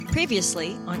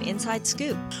Previously on Inside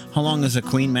Scoop. How long is a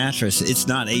queen mattress? It's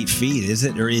not 8 feet, is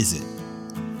it? Or is it?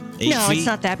 8 No, feet? it's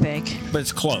not that big. But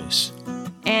it's close.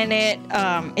 And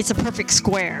it's a perfect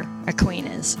square, a queen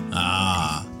is.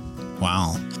 Ah,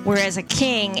 wow. Whereas a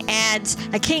king adds,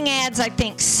 I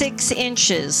think, 6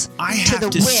 inches I to have the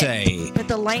to width, say but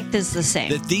the length is the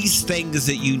same. that these things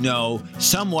that you know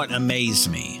somewhat amaze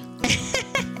me.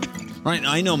 Right?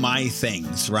 I know my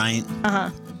things, right? Uh-huh.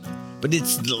 But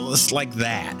it's just like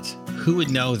that. Who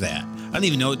would know that? I don't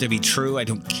even know it to be true. I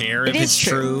don't care if it's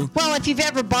true. Well, if you've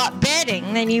ever bought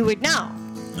bedding, then you would know.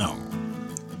 No.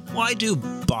 Well, I do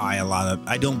buy a lot of...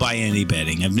 I don't buy any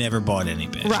bedding. I've never bought any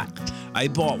bedding. Right. I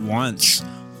bought once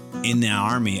in the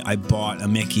Army, I bought a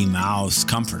Mickey Mouse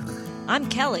comforter. I'm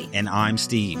Kelly. And I'm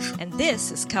Steve. And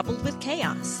this is Coupled with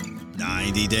Chaos.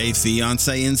 90 Day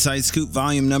Fiancé Inside Scoop,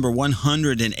 volume number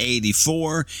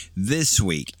 184 this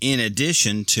week. In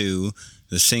addition to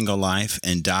the Single Life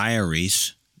and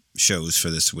Diaries shows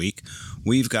for this week,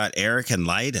 we've got Eric and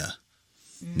Leida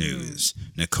news.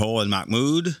 Nicole and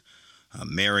Mahmoud,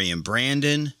 Mary and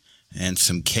Brandon, and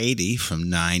some Katie from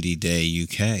 90 Day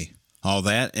UK. All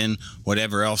that and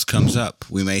whatever else comes up.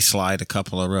 We may slide a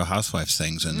couple of Real Housewives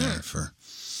things in there for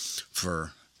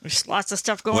There's lots of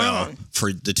stuff going on.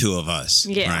 for the two of us.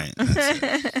 Yeah.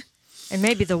 Right. And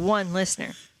maybe the one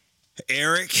listener.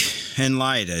 Eric and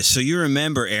Leida. So you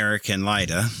remember Eric and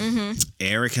Leida. Mm-hmm.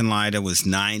 Eric and Leida was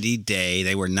 90 Day.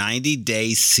 They were 90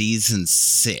 Day season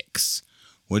 6.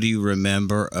 What do you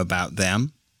remember about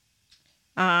them?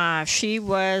 She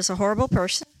was a horrible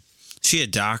person. She a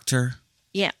doctor?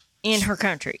 Yeah, in her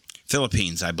country.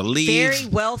 Philippines, I believe. Very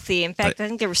wealthy. In fact, I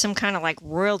think there was some kind of like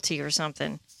royalty or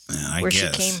something where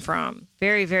guess. she came from.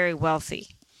 Very, very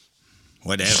wealthy.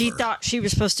 Whatever. She thought she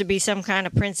was supposed to be some kind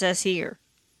of princess here.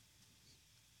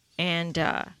 And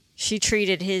she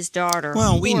treated his daughter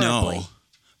we horribly. know,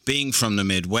 being from the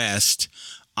Midwest,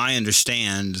 I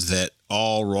understand that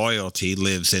all royalty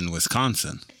lives in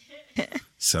Wisconsin.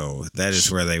 So that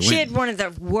is where they went. She had one of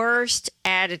the worst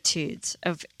attitudes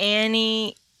of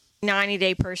any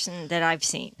 90-day person that I've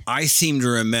seen. I seem to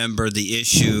remember the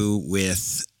issue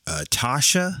with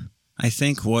Tasha, I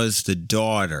think, was the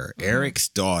daughter, Eric's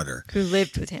daughter. Who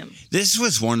lived with him. This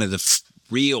was one of the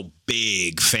real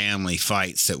big family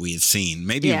fights that we had seen.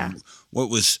 Maybe what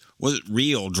was it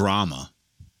real drama?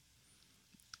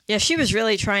 Yeah, she was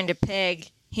really trying to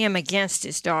peg him against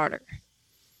his daughter.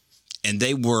 And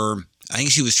they were, I think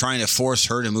she was trying to force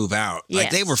her to move out. Yes.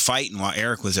 Like they were fighting while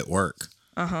Eric was at work.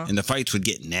 Uh-huh. And the fights would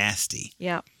get nasty.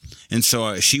 Yeah. And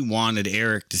so she wanted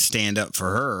Eric to stand up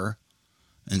for her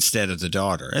instead of the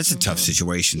daughter. That's a tough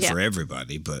situation for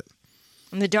everybody, but...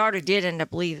 And the daughter did end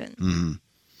up leaving. Mm-hmm.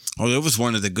 Oh, it was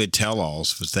one of the good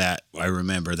tell-alls was that, I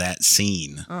remember that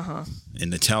scene in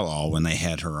the tell-all when they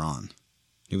had her on.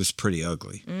 It was pretty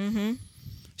ugly. Mm-hmm.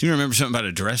 Do you remember something about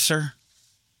a dresser?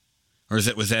 Or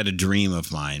was that a dream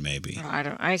of mine, maybe?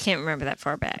 I can't remember that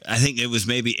far back. I think it was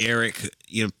maybe Eric,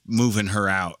 moving her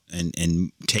out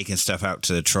and taking stuff out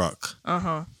to the truck.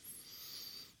 Uh-huh.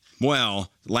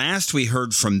 Well, last we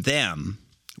heard from them,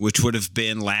 which would have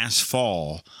been last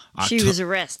fall. She was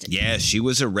arrested. Yes, she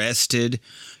was arrested.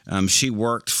 She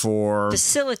worked for...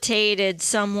 Facilitated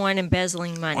someone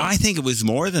embezzling money. Well, I think it was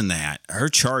more than that. Her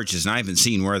charges, and I haven't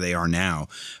seen where they are now,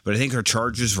 but I think her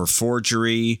charges were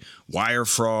forgery, wire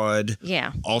fraud,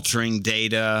 altering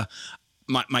data.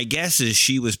 My guess is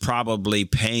she was probably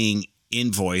paying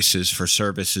invoices for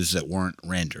services that weren't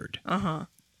rendered. Uh-huh.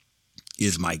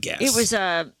 Is my guess. It was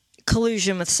a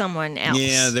collusion with someone else.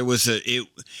 Yeah, there was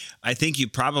I think you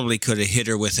probably could have hit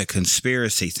her with a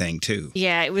conspiracy thing too.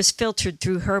 Yeah, it was filtered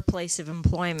through her place of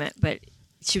employment, but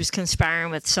she was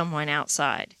conspiring with someone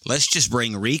outside. Let's just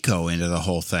bring Rico into the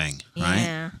whole thing, right?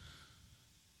 Yeah.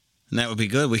 And that would be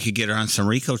good. We could get her on some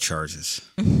Rico charges.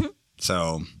 Mm-hmm.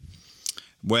 So,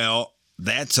 well,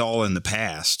 that's all in the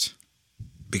past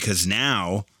because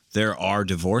now there are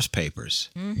divorce papers.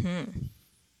 Mm-hmm.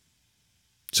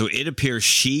 So it appears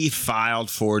she filed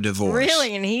for divorce.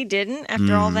 Really? And he didn't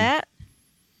after all that?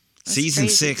 That's Season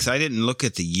crazy. 6, I didn't look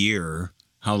at the year,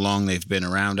 how long they've been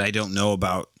around. I don't know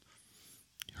about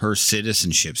her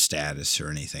citizenship status or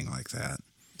anything like that.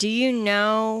 Do you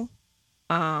know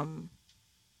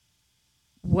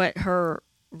what her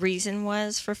reason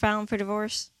was for filing for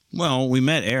divorce? Well, we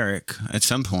met Eric at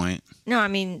some point. No, I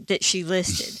mean that she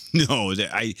listed. No,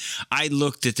 I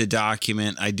looked at the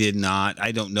document. I did not.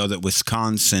 I don't know that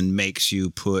Wisconsin makes you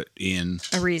put in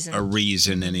a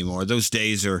reason anymore. Those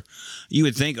days you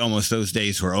would think almost those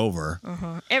days were over.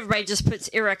 Uh-huh. Everybody just puts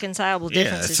irreconcilable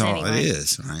differences that's all anyway. it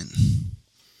is, right?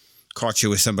 Caught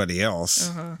you with somebody else.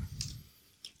 Uh-huh.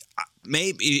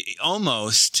 maybe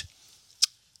almost,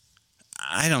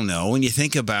 I don't know, when you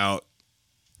think about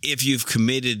if you've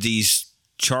committed these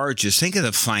charges, think of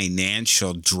the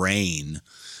financial drain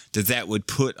that would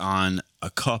put on a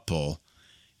couple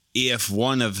if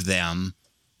one of them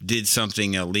did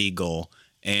something illegal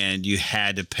and you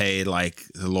had to pay like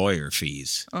the lawyer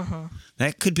fees.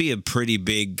 That could be a pretty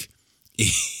big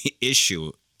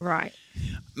issue. Right.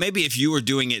 Maybe if you were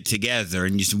doing it together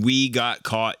and we got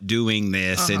caught doing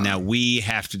this and now we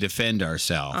have to defend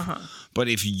ourselves. But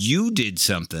if you did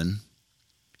something,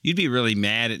 you'd be really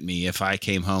mad at me if I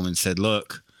came home and said,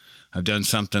 look, I've done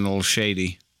something a little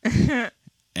shady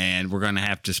and we're going to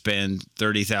have to spend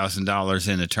 $30,000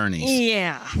 in attorneys.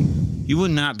 Yeah. You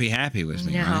would not be happy with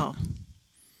me, right?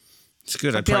 It's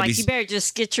good. I'd be like, you better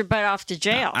just get your butt off to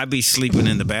jail. I'd be sleeping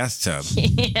in the bathtub.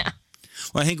 Yeah.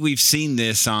 Well, I think we've seen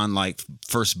this on like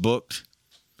First Booked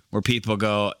where people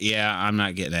go, yeah, I'm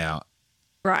not getting out.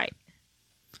 Right.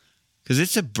 Because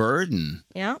it's a burden.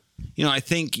 Yeah. You know, I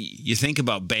think you think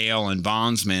about bail and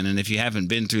bondsmen, and if you haven't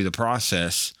been through the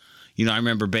process, you know, I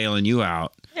remember bailing you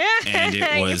out. And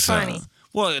it was, funny.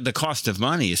 Well, the cost of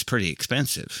money is pretty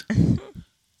expensive.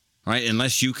 Right?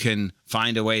 Unless you can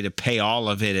find a way to pay all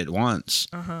of it at once.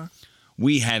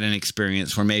 We had an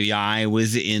experience where maybe I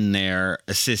was in there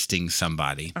assisting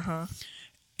somebody.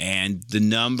 And the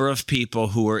number of people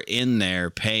who were in there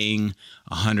paying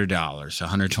 $100,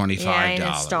 $125. Yeah, in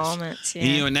installments. Yeah.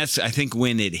 And, you know, and that's, I think,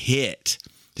 when it hit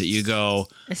that you go,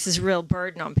 this is a real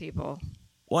burden on people.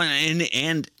 Well,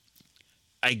 and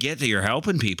I get that you're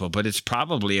helping people, but it's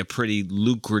probably a pretty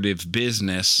lucrative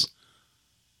business.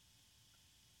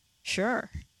 Sure.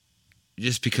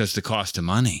 Just because the cost of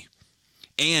money.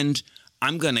 And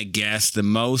I'm going to guess the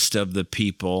most of the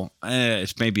people,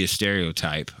 it's maybe a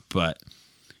stereotype, but,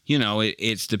 you know,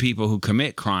 it's the people who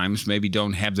commit crimes maybe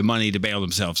don't have the money to bail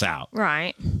themselves out.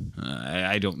 Right.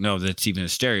 I don't know that it's even a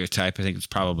stereotype. I think it's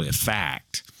probably a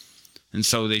fact. And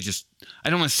so they just, I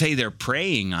don't want to say they're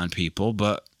preying on people,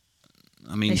 but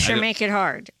I mean, they sure make it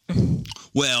hard.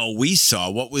 Well, we saw,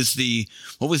 what was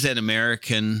that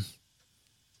American,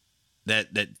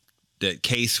 that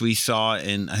case we saw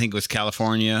in, I think it was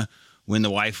California, when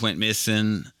the wife went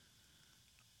missing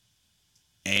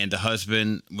and the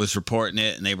husband was reporting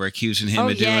it and they were accusing him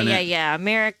of doing it. Yeah.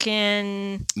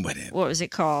 American, whatever. What was it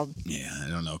called? Yeah, I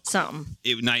don't know. Something.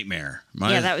 Nightmare.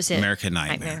 Yeah, that was it. American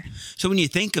Nightmare. So when you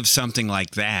think of something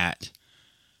like that,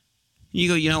 you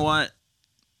go, you know what?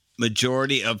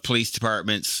 Majority of police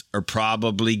departments are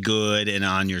probably good and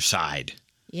on your side.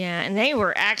 Yeah, and they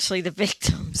were actually the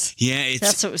victims. Yeah,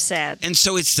 that's what was sad. And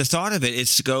so it's the thought of it.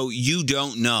 It's to go, you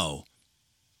don't know,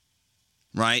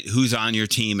 right, who's on your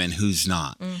team and who's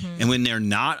not. And when they're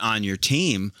not on your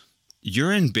team,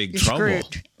 you're in big trouble.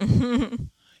 Screwed.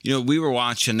 You know, we were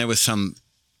watching, there was some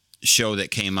show that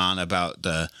came on about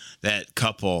that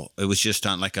couple. It was just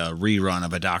on like a rerun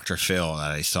of a Dr. Phil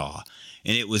that I saw.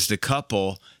 And it was the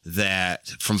couple that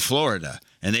from Florida,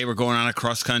 and they were going on a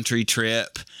cross-country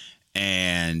trip,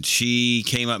 and she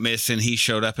came up missing. He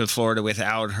showed up in Florida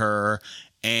without her,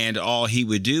 and all he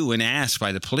would do when asked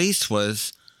by the police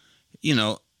was, you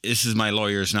know, this is my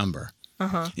lawyer's number.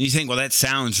 And you think, well, that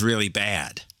sounds really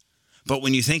bad. But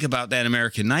when you think about that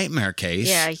American Nightmare case,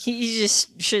 yeah, you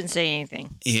just shouldn't say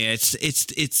anything. Yeah,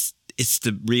 it's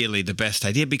really the best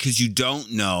idea because you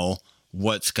don't know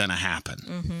what's going to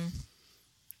happen.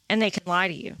 And they can lie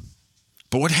to you.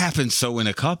 But what happens so in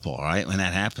a couple, right? When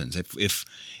that happens, if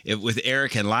with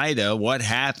Eric and Leida, what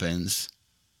happens?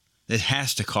 It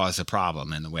has to cause a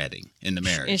problem in the wedding, in the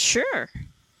marriage. Sure.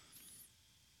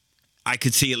 I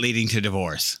could see it leading to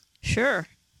divorce. Sure.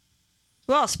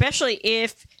 Well, especially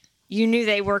if you knew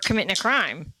they were committing a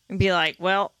crime and be like,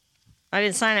 well, I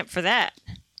didn't sign up for that.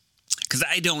 Because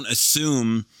I don't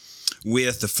assume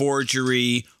with the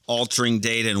forgery, altering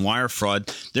data, and wire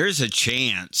fraud, there's a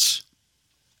chance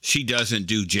she doesn't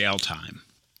do jail time.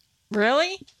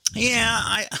 Really?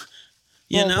 Yeah,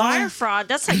 you know. Wire fraud,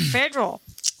 that's like federal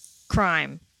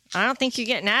crime. I don't think you're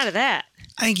getting out of that.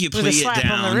 I think you plead with a slap it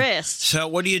down. on the wrist. So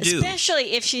what do you do?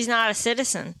 Especially if she's not a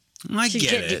citizen. I She'd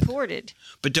get get deported.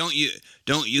 But don't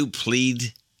you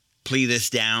plead this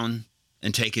down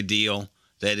and take a deal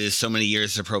that is so many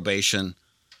years of probation?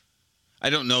 I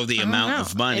don't know the amount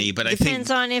of money, but I think it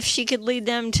depends on if she could lead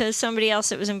them to somebody else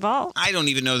that was involved. I don't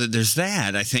even know that there's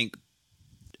that. I think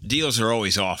deals are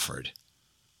always offered.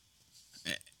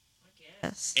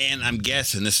 Yes. And I'm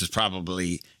guessing this is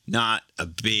probably not a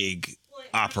big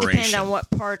operation. Depend on what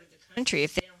part of the country.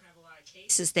 If they don't have a lot of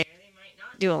cases there, they might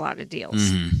not do a lot of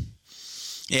deals.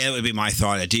 Yeah, that would be my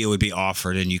thought. A deal would be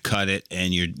offered, and you cut it,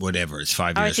 and you're whatever. It's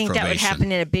 5 years I would think probation. that would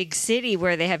happen in a big city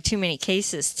where they have too many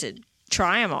cases to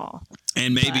try them all.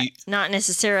 And maybe not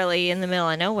necessarily in the middle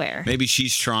of nowhere. Maybe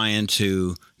she's trying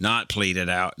to not plead it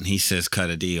out, and he says cut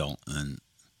a deal. And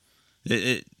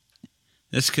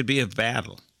this could be a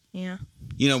battle. Yeah.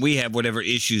 You know, we have whatever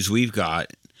issues we've got.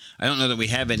 I don't know that we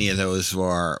have any of those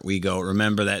where we go,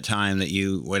 remember that time that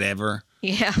you whatever?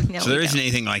 Yeah. No, so there isn't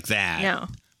anything like that. No.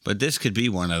 But this could be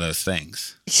one of those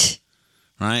things.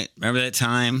 Right? Remember that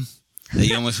time that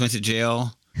you almost went to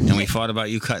jail and we fought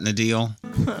about you cutting a deal?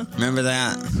 Remember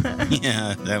that?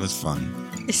 Yeah, that was fun.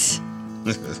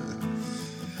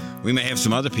 We may have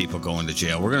some other people going to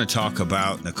jail. We're going to talk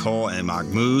about Nicole and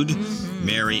Mahmoud,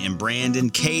 Mary and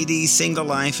Brandon, Katie, Single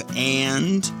Life,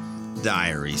 and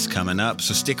Diaries coming up.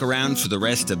 So stick around for the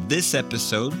rest of this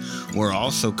episode. We're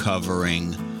also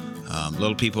covering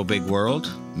Little People, Big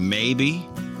World. Maybe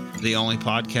the only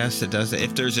podcast that does it.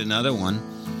 If there's another one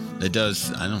that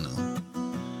does, I don't know.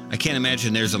 I can't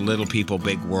imagine there's a Little People,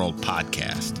 Big World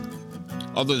podcast.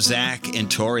 Although Zach and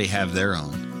Tori have their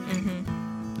own.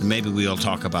 Maybe we'll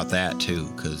talk about that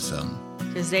too, because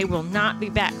they will not be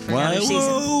back for another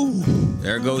season.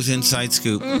 There goes Inside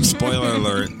Scoop. Spoiler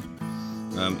alert.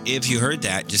 If you heard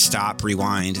that, just stop,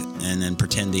 rewind, and then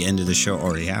pretend the end of the show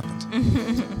already happened.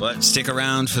 But stick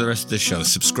around for the rest of the show.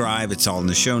 Subscribe. It's all in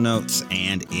the show notes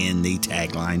and in the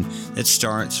tagline that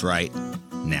starts right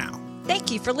now.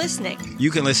 Thank you for listening. You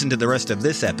can listen to the rest of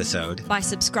this episode by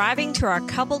subscribing to our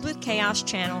Coupled with Chaos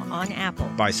channel on Apple,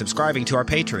 by subscribing to our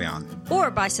Patreon,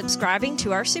 or by subscribing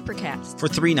to our Supercast for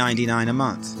 $3.99 a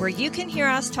month, where you can hear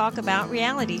us talk about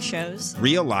reality shows,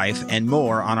 real life, and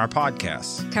more on our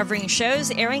podcasts, covering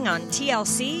shows airing on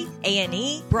TLC,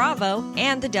 A&E, Bravo,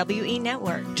 and the WE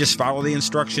Network. Just follow the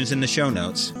instructions in the show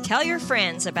notes. Tell your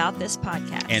friends about this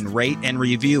podcast. And rate and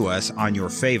review us on your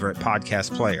favorite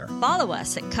podcast player. Follow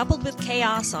us at Coupled with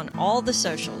Chaos on all the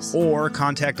socials. Or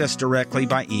contact us directly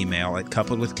by email at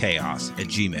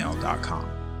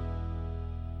coupledwithchaos@gmail.com.